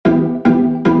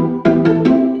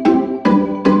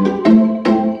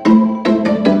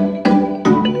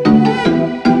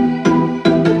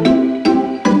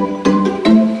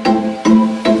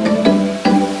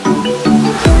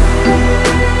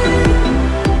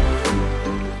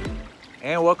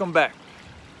welcome back.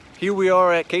 Here we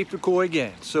are at Cape Decoy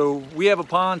again. So we have a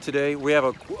pond today. We have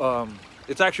a,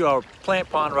 it's actually our plant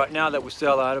pond right now that we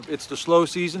sell out of. It's the slow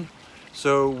season,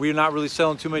 so we're not really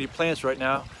selling too many plants right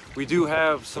now. We do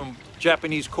have some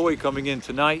Japanese koi coming in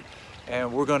tonight,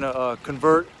 and we're gonna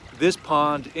convert this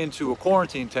pond into a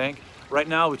quarantine tank. Right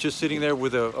now it's just sitting there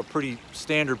with a pretty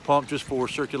standard pump just for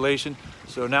circulation.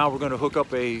 So now we're gonna hook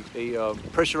up a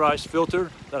pressurized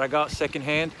filter that I got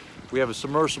secondhand. We have a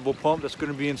submersible pump that's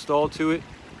gonna be installed to it.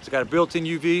 It's got a built-in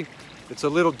UV. It's a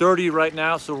little dirty right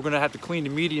now, so we're gonna have to clean the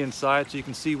media inside so you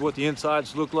can see what the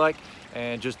insides look like,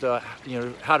 and just you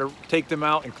know, how to take them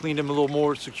out and clean them a little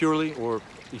more securely, or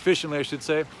efficiently I should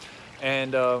say.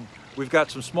 And we've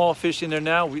got some small fish in there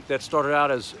now that started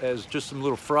out as just some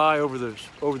little fry over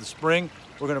the spring.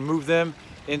 We're gonna move them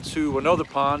into another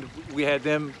pond. We had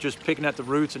them just picking at the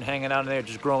roots and hanging out in there,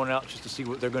 just growing out just to see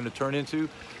what they're gonna turn into.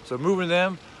 So moving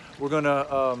them, we're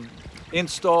gonna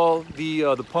install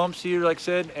the pumps here, like I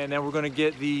said, and then we're gonna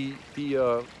get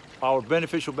our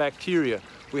beneficial bacteria.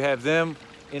 We have them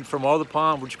in from our other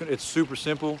pond. It's super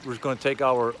simple. We're just gonna take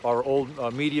our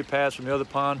old media pads from the other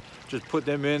pond, just put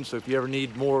them in. So if you ever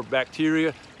need more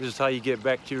bacteria, this is how you get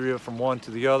bacteria from one to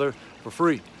the other for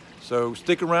free. So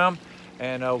stick around,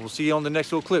 and we'll see you on the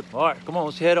next little clip. All right, come on,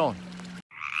 let's head on.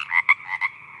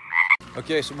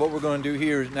 Okay, so what we're gonna do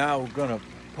here is now we're gonna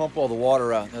pump all the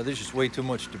water out. Now there's just way too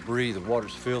much debris. The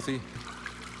water's filthy,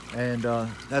 and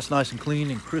that's nice and clean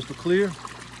and crystal clear.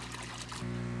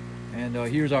 And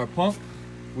here's our pump.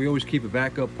 We always keep a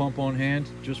backup pump on hand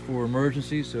just for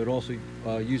emergencies, so it also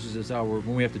uses as our,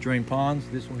 when we have to drain ponds.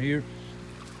 This one here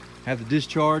have the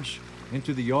discharge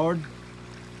into the yard,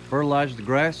 fertilize the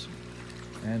grass,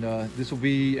 and this will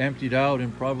be emptied out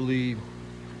in probably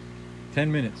 10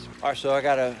 minutes. All right, so I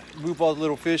gotta move all the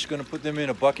little fish, gonna put them in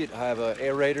a bucket. I have an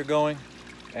aerator going,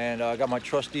 and I got my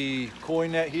trusty koi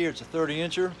net here. It's a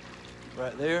 30-incher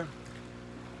right there.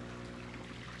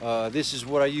 This is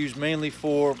what I use mainly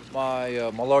for my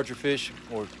my larger fish,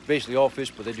 or basically all fish,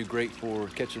 but they do great for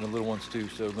catching the little ones too.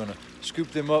 So we're gonna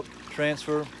scoop them up,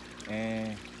 transfer,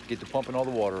 and get to pumping all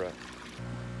the water out.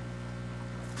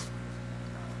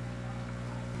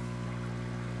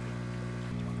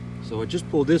 So I just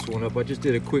pulled this one up. I just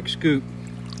did a quick scoop,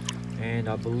 and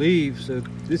I believe, so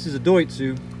this is a doitsu.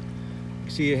 You can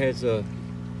see it has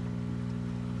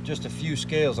just a few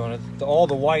scales on it. All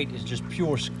the white is just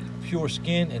pure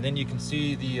skin, and then you can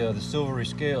see the silvery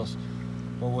scales.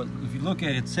 But if you look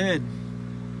at its head,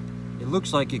 it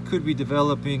looks like it could be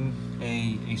developing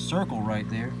a circle right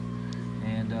there,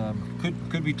 and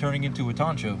could be turning into a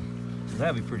tancho. So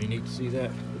that'd be pretty neat to see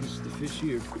that. This is the fish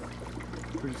here.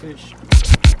 Pretty fish.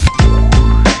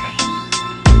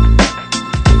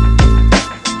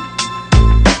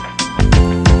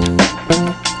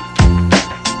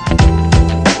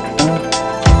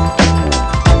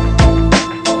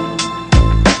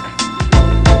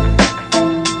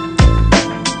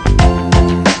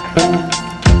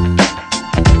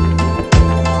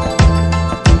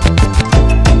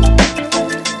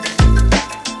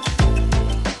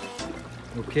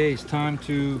 Okay, it's time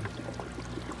to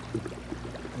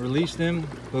release them.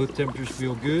 Both temperatures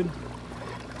feel good.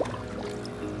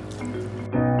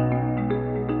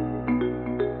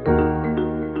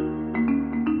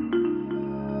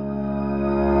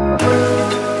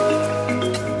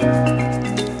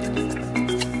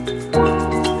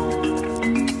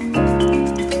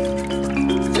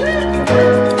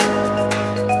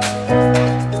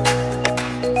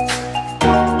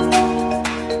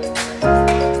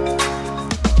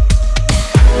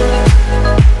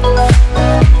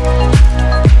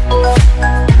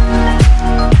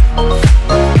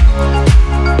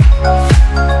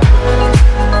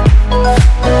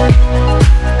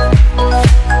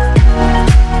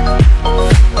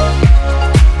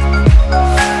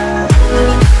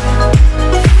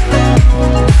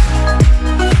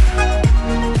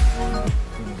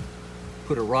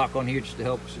 Put a rock on here just to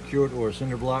help secure it, or a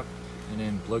cinder block, and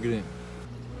then plug it in.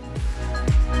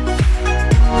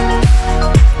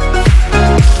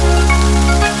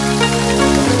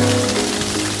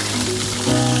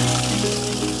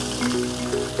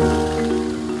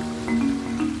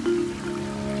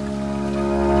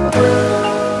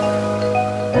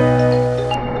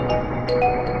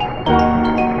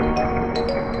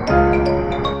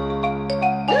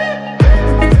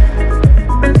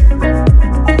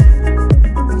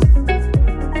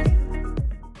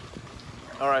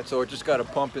 So I just got a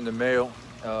pump in the mail.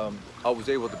 I was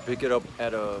able to pick it up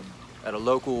at a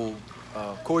local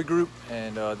koi group,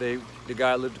 and the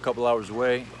guy lived a couple hours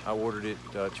away. I ordered it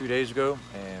 2 days ago,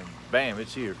 and bam,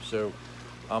 it's here. So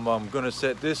I'm gonna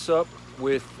set this up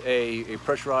with a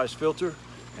pressurized filter,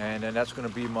 and then that's going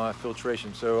to be my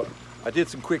filtration. So I did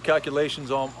some quick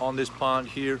calculations on this pond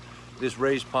here, this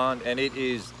raised pond, and it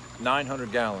is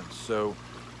 900 gallons. So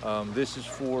this is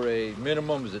for a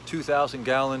minimum is a 2,000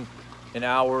 gallon an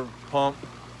hour pump.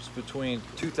 It's between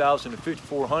 2,000 and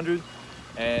 5,400.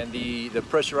 And the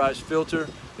pressurized filter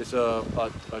is a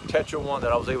Tetra one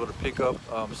that I was able to pick up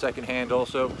secondhand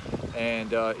also,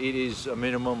 and it is a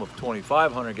minimum of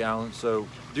 2,500 gallons. So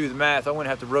do the math, I'm going to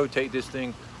have to rotate this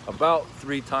thing about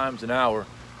 3 times an hour,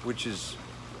 which is,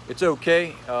 it's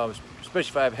okay, especially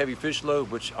if I have heavy fish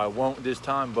load, which I won't this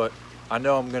time, but I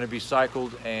know I'm going to be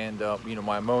cycled, and you know,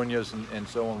 my ammonias and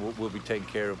so on will be taken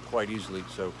care of quite easily.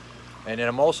 So, and then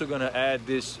I'm also going to add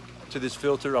this to this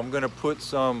filter. I'm going to put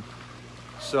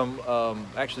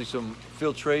actually some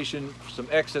filtration, some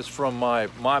excess from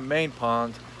my main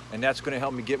pond, and that's going to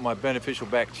help me get my beneficial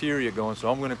bacteria going. So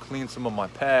I'm going to clean some of my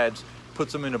pads, put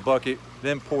some in a bucket,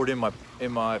 then pour it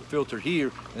in my filter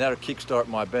here, and that'll kickstart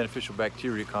my beneficial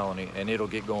bacteria colony, and it'll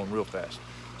get going real fast.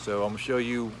 So I'm going to show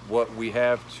you what we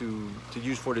have to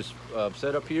use for this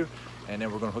setup here, and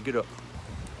then we're going to hook it up.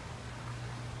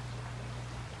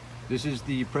 This is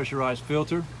the pressurized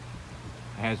filter.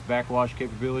 It has backwash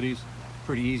capabilities.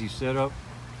 Pretty easy setup.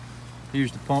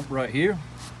 Here's the pump right here.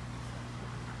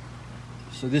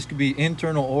 So this could be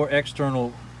internal or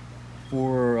external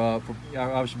for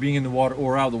obviously being in the water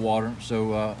or out of the water.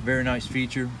 So very nice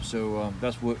feature. So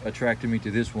that's what attracted me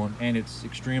to this one, and it's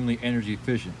extremely energy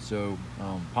efficient. So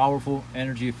powerful,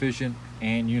 energy efficient,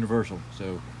 and universal.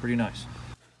 So pretty nice.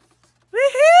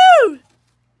 Woohoo!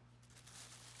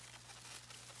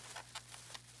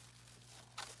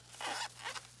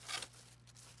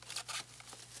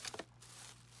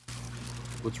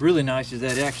 What's really nice is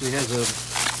that it actually has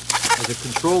a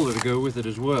controller to go with it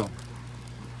as well.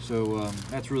 So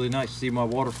that's really nice to see my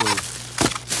water flow.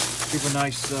 Super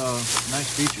nice,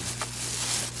 nice feature.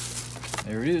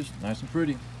 There it is, nice and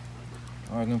pretty.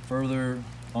 All right, I'm gonna further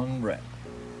unwrap.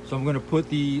 So I'm gonna put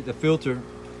the filter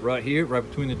right here, right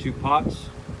between the 2 pots.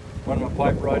 Run my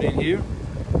pipe right in here.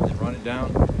 Just run it down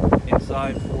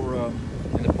inside for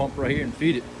in the pump right here and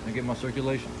feed it and get my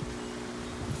circulation.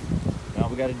 Now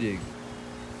we gotta dig.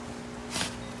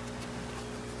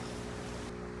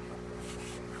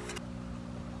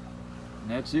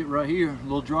 That's it right here, a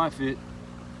little dry fit.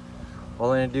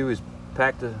 All I need to do is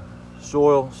pack the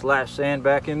soil / sand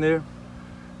back in there.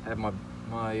 Have my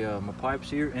pipes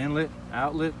here, inlet,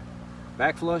 outlet,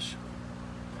 backflush.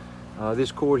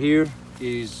 This cord here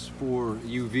is for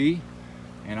UV,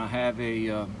 and I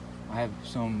have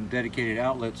some dedicated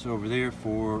outlets over there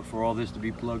for all this to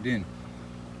be plugged in.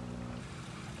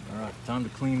 All right, time to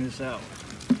clean this out.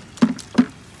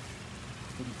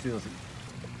 Pretty filthy.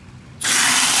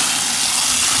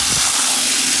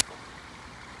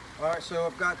 All right, so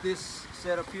I've got this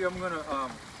set up here. I'm gonna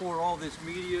pour all this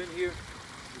media in here. You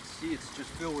can see it's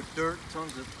just filled with dirt,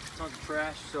 tons of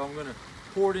trash. So I'm gonna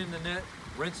pour it in the net,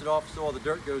 rinse it off so all the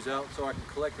dirt goes out, so I can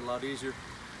collect a lot easier.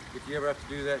 If you ever have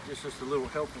to do that, just a little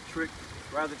helpful trick.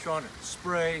 Rather than trying to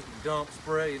spray and dump,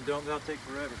 that'll take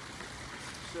forever.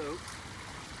 So,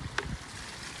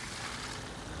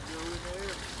 go in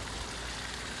there.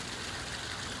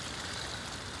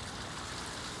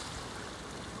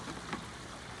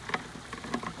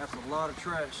 That's a lot of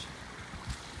trash. So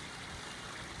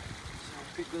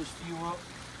I'll pick those few up.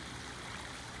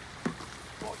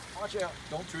 Oh, watch out,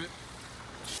 don't trip.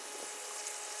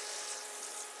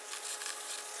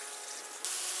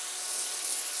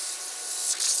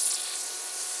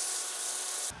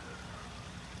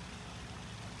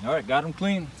 All right, got them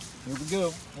clean. Here we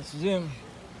go. This is him.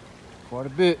 Quite a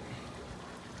bit.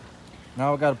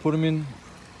 Now I got to put them in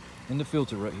the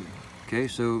filter right here. Okay,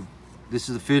 so this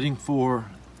is the fitting for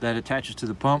that attaches to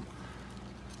the pump.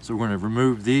 So we're going to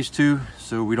remove these 2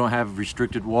 so we don't have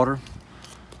restricted water.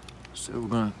 So we're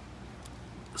going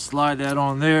to slide that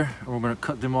on there, and we're going to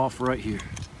cut them off right here.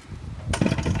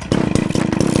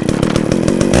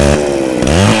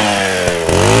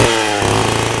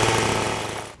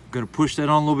 Going to push that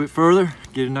on a little bit further,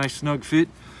 get a nice snug fit,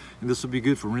 and this will be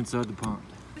good for inside the pond.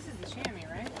 This is the chamois,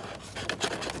 right?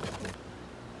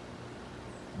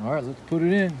 All right, let's put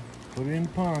it in. Put it in the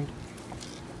pond.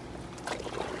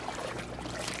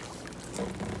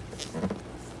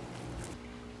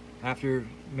 After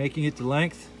making it to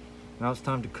length, now it's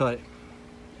time to cut it.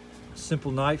 A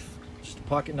simple knife, just a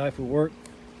pocket knife will work.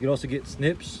 You can also get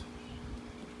snips,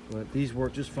 but these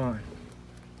work just fine.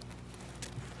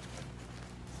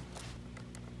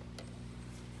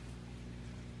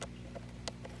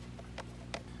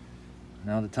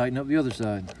 Now to tighten up the other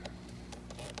side.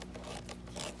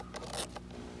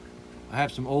 I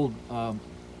have some old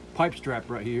pipe strap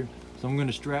right here, so I'm going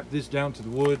to strap this down to the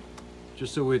wood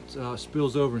just so it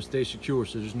spills over and stays secure,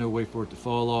 so there's no way for it to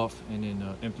fall off and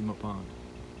then empty my pond.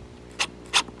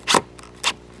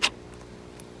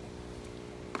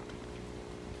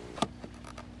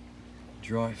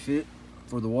 Dry fit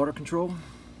for the water control.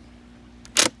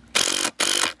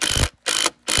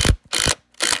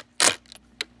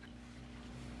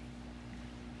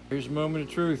 Here's a moment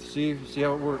of truth. See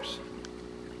how it works.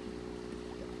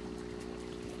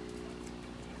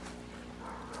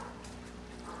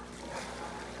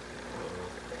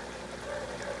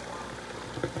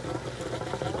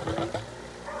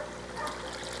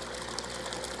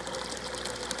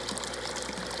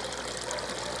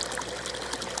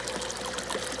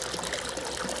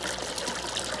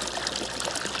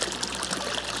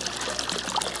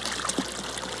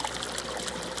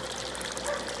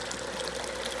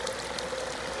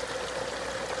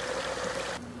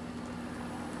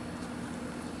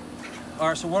 All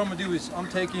right, so what I'm gonna do is I'm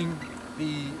taking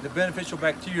the beneficial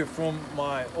bacteria from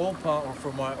my old pond, or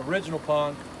from my original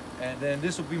pond, and then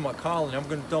this will be my colony. I'm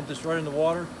gonna dump this right in the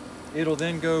water. It'll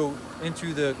then go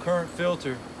into the current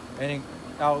filter and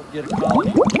I'll get a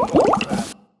colony.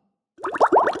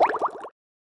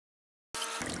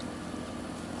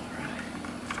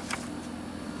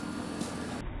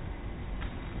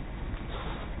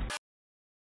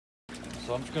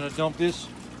 So I'm just gonna dump this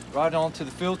right onto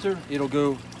the filter. It'll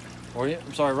go,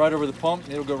 I'm sorry, right over the pump.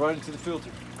 It'll go right into the filter.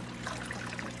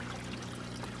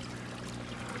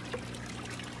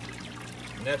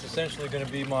 And that's essentially going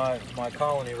to be my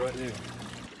colony right there.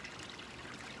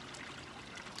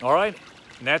 All right,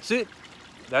 and that's it.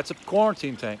 That's a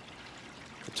quarantine tank.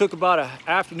 It took about an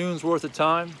afternoon's worth of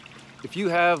time. If you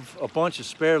have a bunch of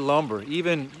spare lumber,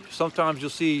 even sometimes you'll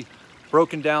see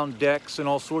broken down decks and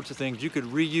all sorts of things, you could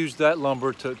reuse that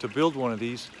lumber to build one of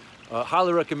these.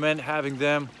 Highly recommend having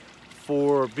them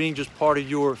for being just part of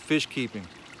your fish keeping.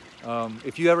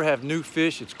 If you ever have new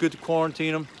fish, it's good to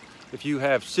quarantine them. If you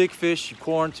have sick fish, you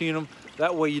quarantine them.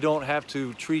 That way you don't have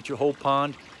to treat your whole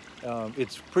pond.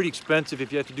 It's pretty expensive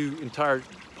if you have to do entire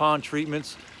pond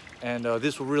treatments, and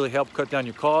this will really help cut down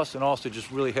your costs and also just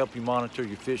really help you monitor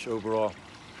your fish overall.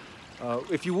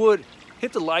 If you would,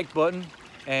 hit the like button,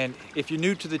 and if you're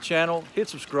new to the channel, hit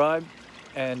subscribe,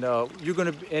 and then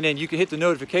you can hit the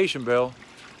notification bell,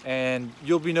 and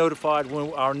you'll be notified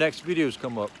when our next videos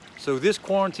come up. So this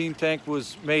quarantine tank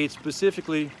was made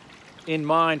specifically in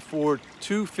mind for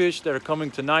 2 fish that are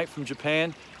coming tonight from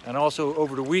Japan, and also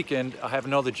over the weekend I have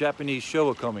another Japanese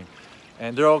showa coming,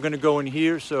 and they're all going to go in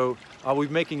here, so I'll be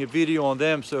making a video on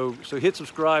them. So hit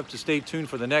subscribe to stay tuned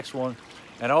for the next one.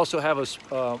 And I also have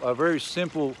a very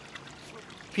simple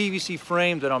PVC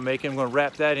frame that I'm making. I'm going to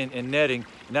wrap that in netting,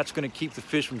 and that's going to keep the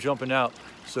fish from jumping out.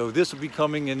 So this will be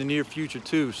coming in the near future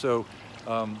too. So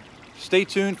stay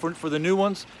tuned for the new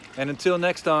ones, and until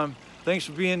next time, thanks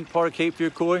for being part of Cape Fear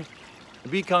Koi,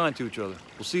 and be kind to each other.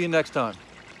 We'll see you next time.